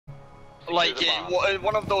Like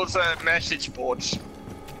one of those message boards.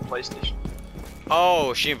 PlayStation.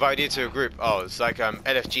 Oh, she invited you to a group. Oh, it's like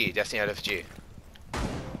LFG, Destiny LFG.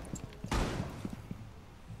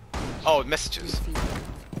 Oh, messages.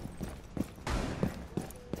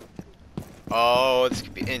 Oh, this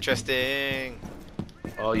could be interesting.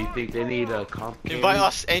 Oh, you think they need a comp? Invite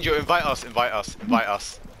us, Angel. Invite us. Invite us. Invite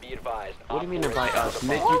us. Be advised. What do you mean invite us?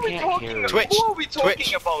 Nick, What you are we can't talking carry. about? Twitch. What are we talking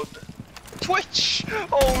Twitch. about? Twitch!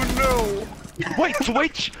 Oh no! Wait,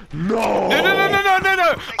 Twitch? No! No, no, no, no, no, no,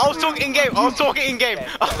 no! I was talking in game. I was talking in game.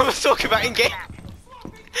 I was talking about in game.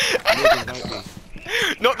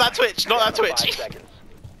 Not that Twitch. Not that 5 Twitch. seconds.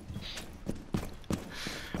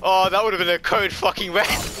 Oh, that would have been a code fucking red.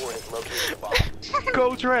 Op 4 has located the bomb.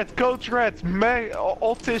 Coach Red,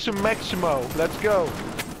 Autism Maximo, let's go.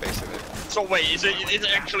 Basically. So wait, is it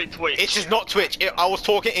actually Twitch? It is not Twitch. I was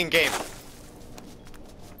talking in game.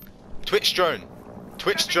 Twitch drone.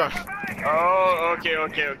 Twitch drone. Oh, okay.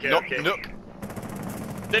 Nook.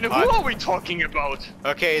 Then who are we talking about?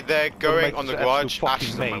 Okay, they're going makes on the an garage. absolute Ash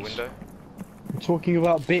is on my fucking maze. window. I'm talking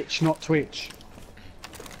about bitch, not Twitch.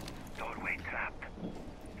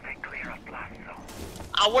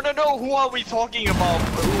 I wanna know who are we talking about?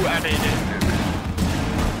 Who added it?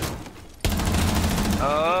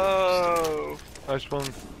 Oh. Nice one.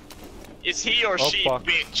 Is he or she fuck.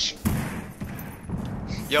 bitch?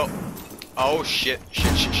 Yo. Oh shit.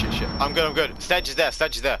 Shit. I'm good. Sledge is there.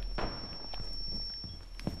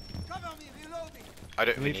 I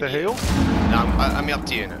don't You really need to heal? No, I mean up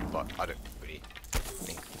to you, no, but I don't really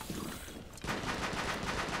think.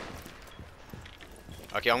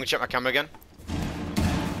 Okay, I'm gonna check my camera again.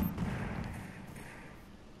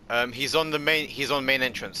 He's on main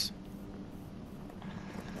entrance.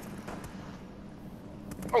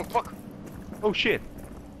 Oh fuck. Oh shit.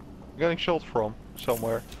 I'm getting shot from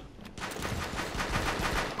somewhere.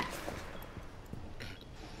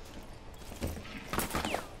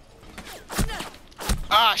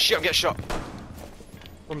 Ah shit, I'm getting shot.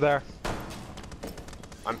 From there.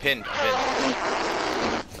 I'm pinned.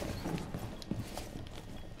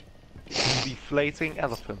 Deflating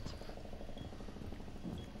elephant.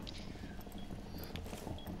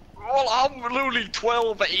 Well, I'm literally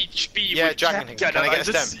 12 HP. Yeah, with Dragon, Captain, can I and get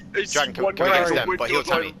a just stem? see Dragon, can one we get a guy stem? with But he'll the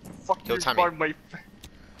tell me. fucking He'll tell me. by my-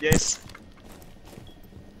 Yes.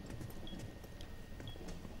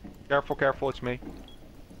 Careful, it's me.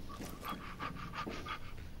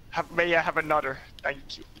 May I have another?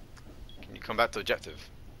 Thank you. Can you come back to objective?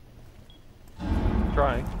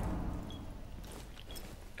 Trying.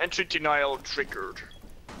 Entry denial triggered.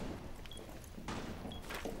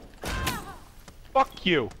 Fuck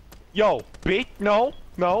you. Yo, bitch, no.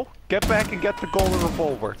 Get back and get the golden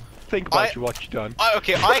revolver. Think about what you done.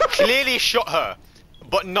 Okay, I clearly shot her,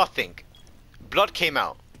 but nothing. Blood came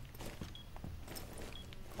out.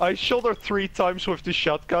 I shot her 3 times with the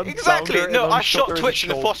shotgun. Exactly. downed her, No, and then I shot her Twitch in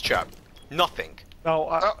the shoulder. foss trap. Nothing.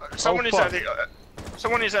 No, Someone is fuck. at the.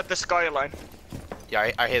 Someone is at the skyline. Yeah,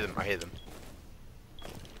 I hear them.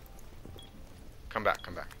 Come back.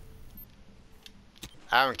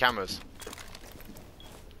 I have cameras.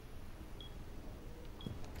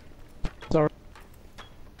 Sorry.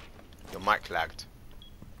 Your mic lagged.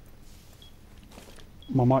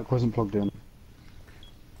 My mic wasn't plugged in.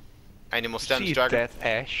 Any more stems, See Dragon? that,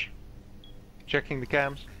 Ash. Checking the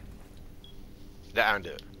cams. Let Aaron do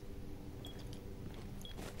it.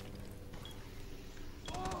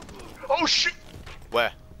 Oh shit!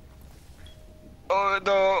 Where? What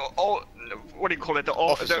do you call it? The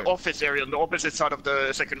office area on the opposite side of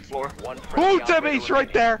the second floor. One Oh, friendly damn it, operator he's right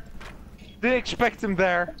remaining. there! Didn't expect him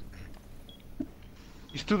there.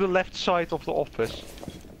 He's to the left side of the office.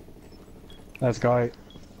 There's guy.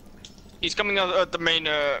 He's coming out at the main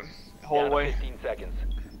Down to hallway. 15 seconds.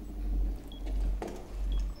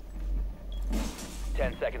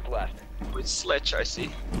 10 seconds left. With sledge, I see.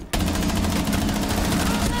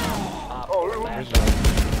 Oh,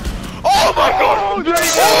 Oh my god!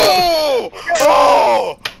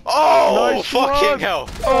 Oh! Nice Fucking one. hell!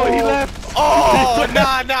 Oh, he left! Oh!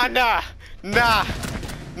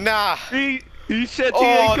 Nah! He said he Oh,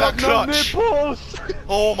 ain't got that no clutch. nipples!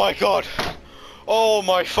 Oh my god! Oh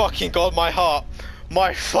my fucking god! My heart!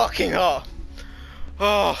 My fucking heart!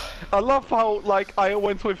 Oh! I love how, like, I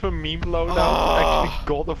went with a meme loadout Oh. actually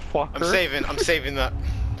got a fucker. I'm saving that.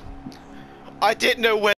 I didn't know when.